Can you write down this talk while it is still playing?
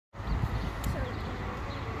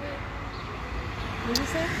What did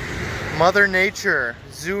you say? Mother Nature,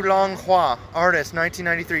 Zhu Longhua, artist,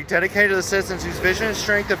 1993, dedicated to the citizens whose vision and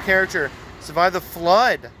strength of character survived the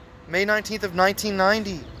flood, May 19th of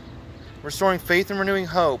 1990, restoring faith and renewing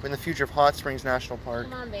hope in the future of Hot Springs National Park.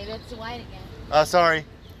 Come on, baby, it's white again. Sorry.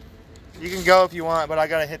 You can go if you want, but I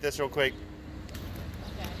gotta hit this real quick.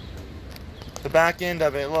 Okay. The back end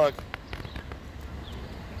of it, look.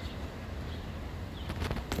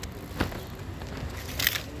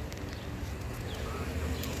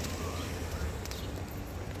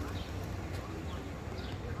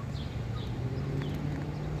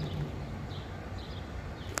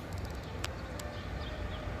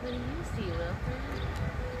 What do you see, Wilton?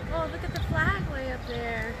 Oh, look at the flag way up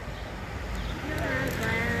there.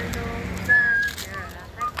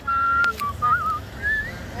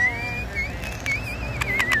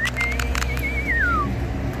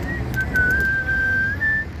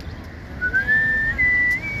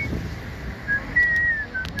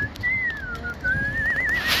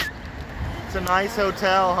 It's a nice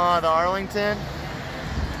hotel, huh? The Arlington?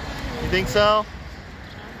 You think so?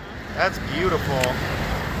 That's beautiful.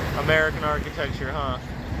 American architecture, huh?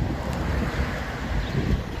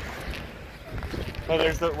 Oh,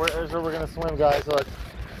 there's where we're gonna swim, guys. Look.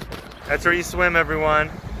 That's where you swim,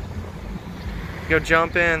 everyone. Go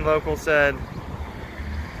jump in, local said.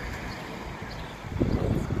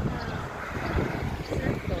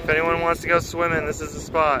 If anyone wants to go swimming, this is the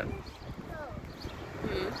spot.